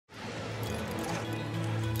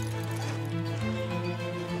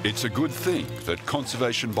It's a good thing that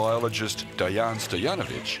conservation biologist Dejan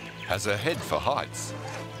Stojanovic has a head for heights.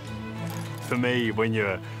 For me, when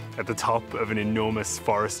you're at the top of an enormous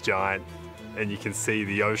forest giant and you can see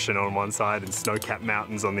the ocean on one side and snow-capped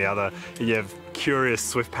mountains on the other, and you have curious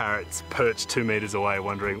swift parrots perched 2 metres away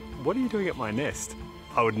wondering, what are you doing at my nest?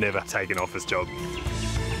 I would never take an office job.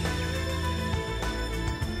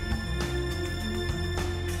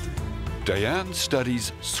 Dejan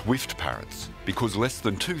studies swift parrots because less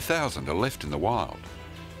than 2,000 are left in the wild.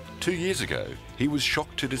 2 years ago, he was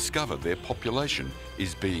shocked to discover their population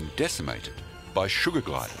is being decimated by sugar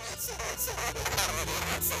gliders.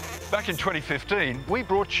 Back in 2015, we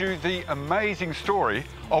brought you the amazing story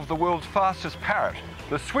of the world's fastest parrot,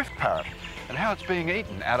 the swift parrot, and how it's being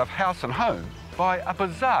eaten out of house and home by a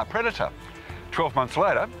bizarre predator. 12 months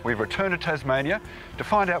later, we've returned to Tasmania to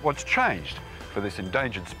find out what's changed for this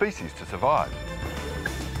endangered species to survive.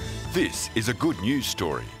 This is a good news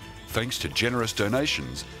story. Thanks to generous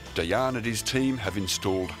donations, Dejan and his team have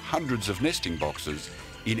installed hundreds of nesting boxes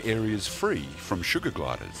in areas free from sugar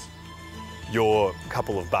gliders. Your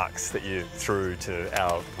couple of bucks that you threw to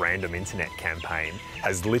our random internet campaign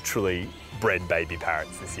has literally bred baby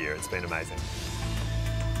parrots this year. It's been amazing.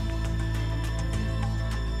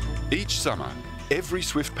 Each summer, every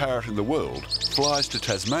swift parrot in the world flies to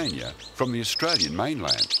Tasmania from the Australian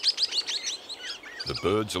mainland. The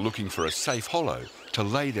birds are looking for a safe hollow to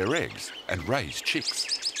lay their eggs and raise chicks.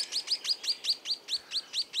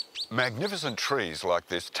 Magnificent trees like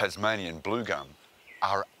this Tasmanian blue gum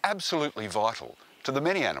are absolutely vital to the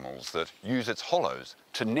many animals that use its hollows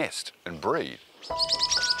to nest and breed.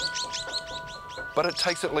 But it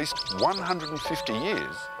takes at least 150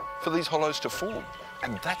 years for these hollows to form,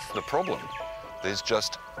 and that's the problem. There's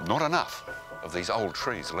just not enough of these old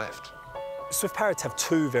trees left. Swift parrots have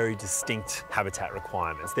two very distinct habitat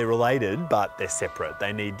requirements. They're related, but they're separate.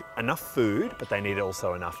 They need enough food, but they need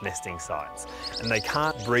also enough nesting sites. And they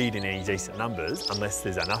can't breed in any decent numbers unless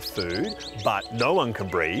there's enough food, but no one can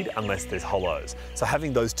breed unless there's hollows. So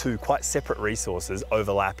having those two quite separate resources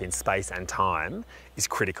overlap in space and time is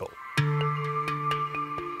critical.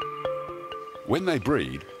 When they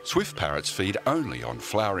breed, swift parrots feed only on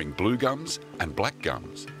flowering blue gums and black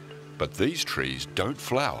gums. But these trees don't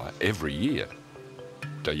flower every year.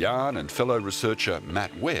 Dejan and fellow researcher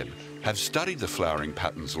Matt Webb have studied the flowering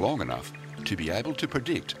patterns long enough to be able to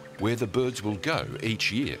predict where the birds will go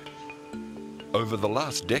each year. Over the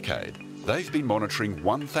last decade, they've been monitoring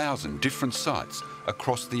 1,000 different sites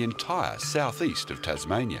across the entire southeast of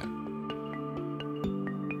Tasmania.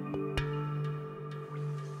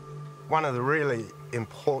 One of the really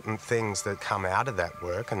important things that come out of that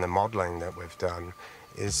work and the modelling that we've done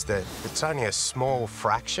is that it's only a small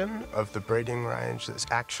fraction of the breeding range that's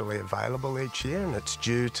actually available each year, and it's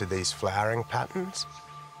due to these flowering patterns.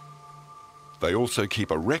 They also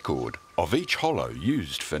keep a record of each hollow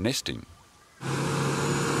used for nesting.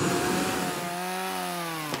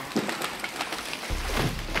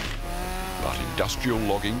 But industrial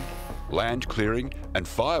logging, land clearing and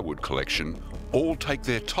firewood collection all take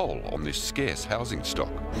their toll on this scarce housing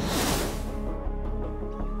stock.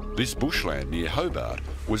 This bushland near Hobart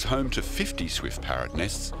was home to 50 swift parrot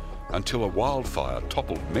nests until a wildfire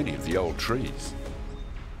toppled many of the old trees.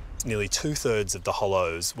 Nearly 2/3 of the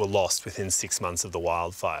hollows were lost within 6 months of the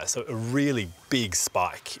wildfire, so a really big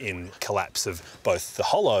spike in collapse of both the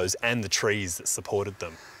hollows and the trees that supported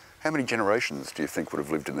them. How many generations do you think would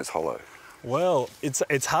have lived in this hollow? Well,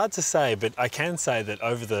 it's hard to say, but I can say that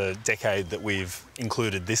over the decade that we've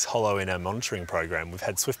included this hollow in our monitoring program, we've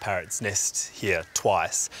had swift parrots nest here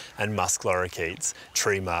twice, and musk lorikeets,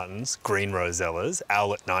 tree martins, green rosellas,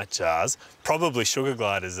 owlet nightjars, probably sugar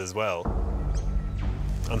gliders as well.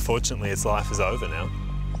 Unfortunately, its life is over now.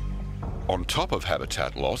 On top of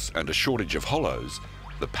habitat loss and a shortage of hollows,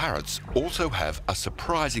 the parrots also have a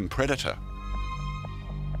surprising predator.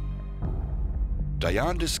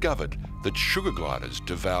 Dejan discovered that sugar gliders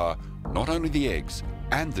devour not only the eggs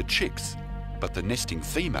and the chicks, but the nesting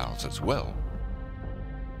females as well.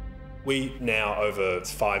 We now, over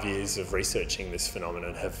 5 years of researching this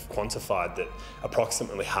phenomenon, have quantified that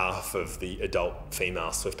approximately half of the adult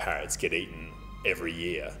female swift parrots get eaten every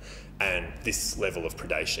year. And this level of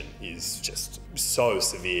predation is just so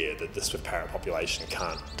severe that the swift parrot population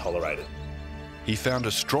can't tolerate it. He found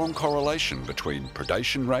a strong correlation between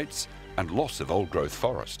predation rates and loss of old-growth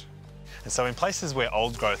forest. And so in places where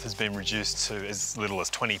old growth has been reduced to as little as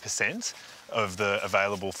 20% of the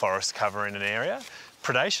available forest cover in an area,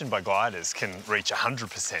 predation by gliders can reach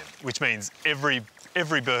 100%, which means every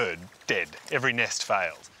bird dead, every nest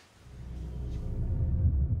failed.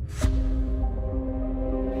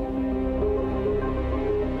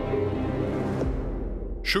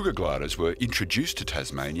 Sugar gliders were introduced to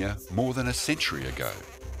Tasmania more than a century ago.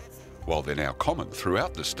 While they're now common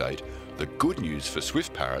throughout the state, the good news for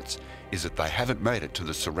swift parrots is that they haven't made it to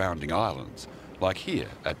the surrounding islands, like here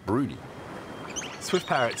at Bruny. Swift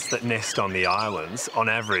parrots that nest on the islands, on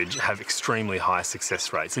average, have extremely high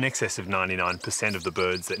success rates. In excess of 99% of the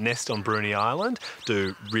birds that nest on Bruny Island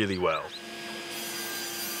do really well.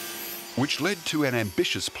 Which led to an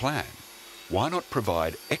ambitious plan. Why not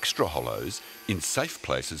provide extra hollows in safe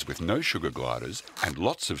places with no sugar gliders and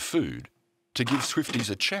lots of food to give swifties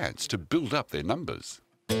a chance to build up their numbers?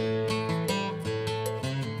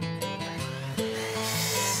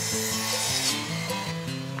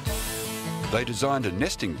 They designed a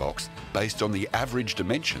nesting box based on the average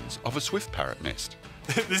dimensions of a swift parrot nest.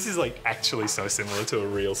 This is like actually so similar to a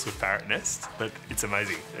real swift parrot nest that it's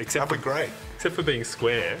amazing. That'd be great. Except for being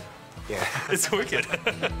square. Yeah. It's wicked.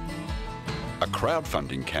 A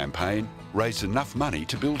crowdfunding campaign raised enough money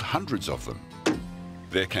to build hundreds of them.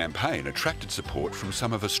 Their campaign attracted support from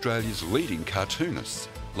some of Australia's leading cartoonists,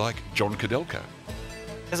 like John Kudelka.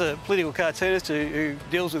 As a political cartoonist who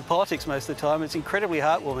deals with politics most of the time, it's incredibly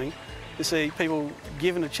heartwarming to see people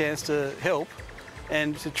given a chance to help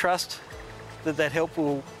and to trust that that help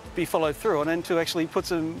will be followed through on and to actually put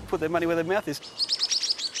their money where their mouth is.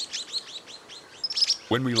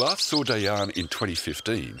 When we last saw Dejan in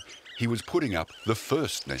 2015, he was putting up the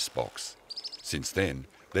first nest box. Since then,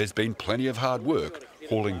 there's been plenty of hard work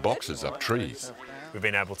hauling boxes up trees. We've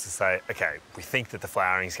been able to say, OK, we think that the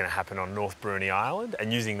flowering is going to happen on North Bruny Island,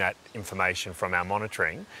 and using that information from our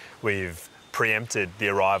monitoring, we've preempted the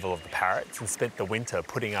arrival of the parrots and spent the winter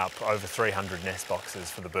putting up over 300 nest boxes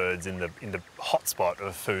for the birds in the hotspot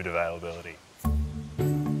of food availability.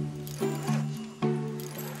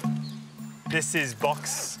 This is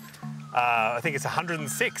box, I think it's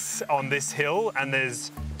 106 on this hill, and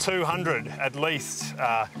there's 200 at least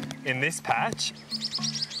in this patch.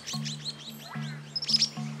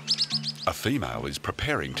 A female is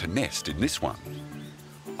preparing to nest in this one.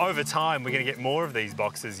 Over time, we're going to get more of these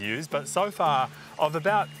boxes used, but so far, of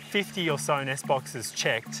about 50 or so nest boxes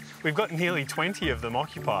checked, we've got nearly 20 of them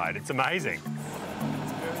occupied. It's amazing.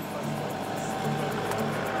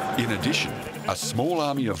 In addition, a small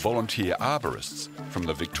army of volunteer arborists from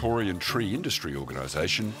the Victorian Tree Industry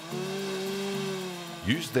Organisation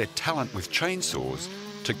used their talent with chainsaws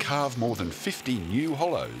to carve more than 50 new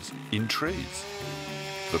hollows in trees.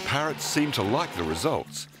 The parrots seem to like the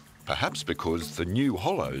results, perhaps because the new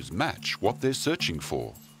hollows match what they're searching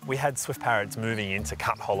for. We had swift parrots moving into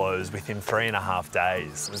cut hollows within 3.5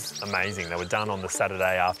 days. It was amazing. They were done on the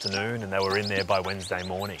Saturday afternoon and they were in there by Wednesday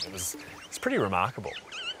morning. It's pretty remarkable.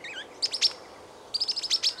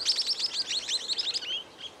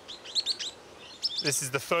 This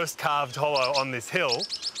is the first carved hollow on this hill,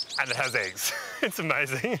 and it has eggs. It's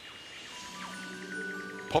amazing.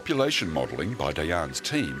 Population modelling by Dejan's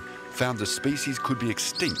team found the species could be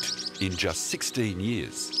extinct in just 16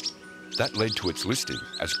 years. That led to its listing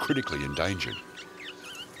as critically endangered.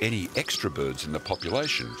 Any extra birds in the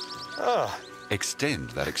population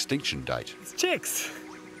extend that extinction date. It's chicks.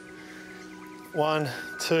 1,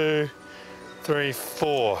 2, 3,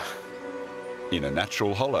 4. In a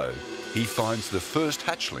natural hollow, he finds the first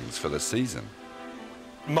hatchlings for the season.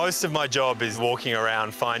 Most of my job is walking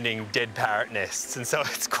around finding dead parrot nests, and so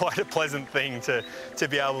it's quite a pleasant thing to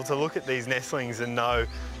be able to look at these nestlings and know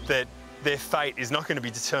that their fate is not going to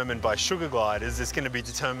be determined by sugar gliders, it's going to be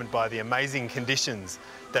determined by the amazing conditions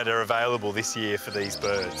that are available this year for these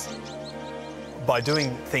birds. By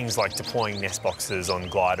doing things like deploying nest boxes on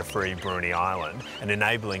glider-free Bruny Island and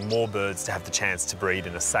enabling more birds to have the chance to breed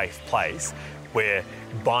in a safe place, we're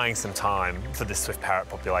buying some time for the swift parrot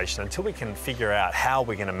population until we can figure out how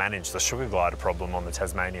we're going to manage the sugar glider problem on the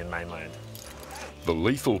Tasmanian mainland. The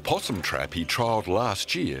lethal possum trap he trialled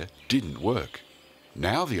last year didn't work.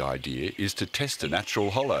 Now the idea is to test a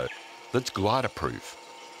natural hollow that's glider-proof.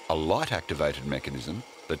 A light-activated mechanism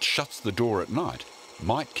that shuts the door at night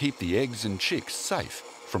might keep the eggs and chicks safe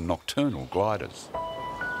from nocturnal gliders.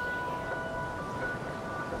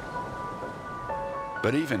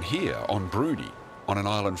 But even here on Bruny, on an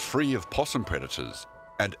island free of possum predators,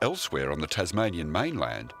 and elsewhere on the Tasmanian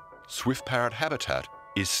mainland, swift parrot habitat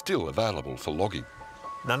is still available for logging.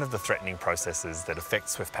 None of the threatening processes that affect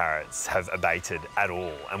swift parrots have abated at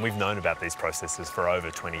all, and we've known about these processes for over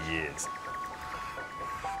 20 years.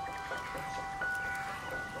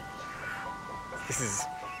 This is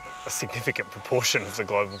a significant proportion of the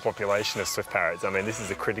global population of swift parrots. I mean, this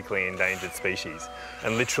is a critically endangered species,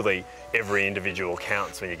 and literally every individual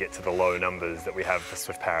counts when you get to the low numbers that we have for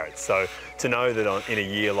swift parrots. So to know that in a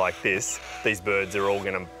year like this, these birds are all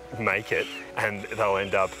going to make it, and they'll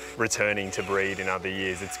end up returning to breed in other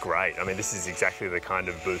years. It's great. I mean, this is exactly the kind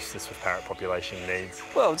of boost the swift parrot population needs.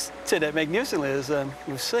 Well, it's turned out magnificently, as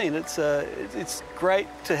we've seen. It's great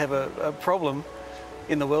to have a problem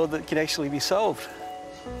in the world that can actually be solved.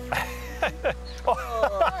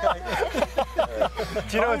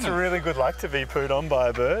 Do you know it's a really good luck to be pooed on by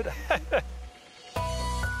a bird?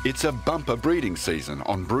 It's a bumper breeding season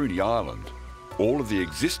on Bruny Island. All of the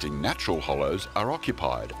existing natural hollows are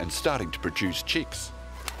occupied and starting to produce chicks.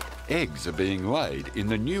 Eggs are being laid in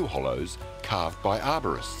the new hollows carved by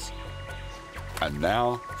arborists. And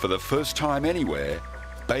now, for the first time anywhere,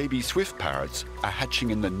 baby swift parrots are hatching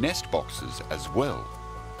in the nest boxes as well.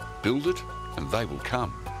 Build it and they will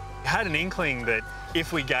come. I had an inkling that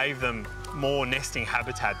if we gave them more nesting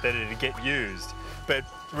habitat that it'd get used, but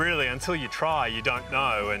really until you try you don't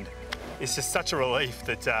know, and it's just such a relief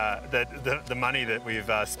that the money that we've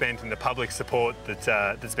spent and the public support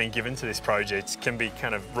that's been given to this project can be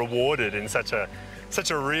kind of rewarded in such a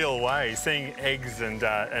real way. Seeing eggs and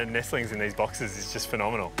nestlings in these boxes is just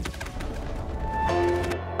phenomenal.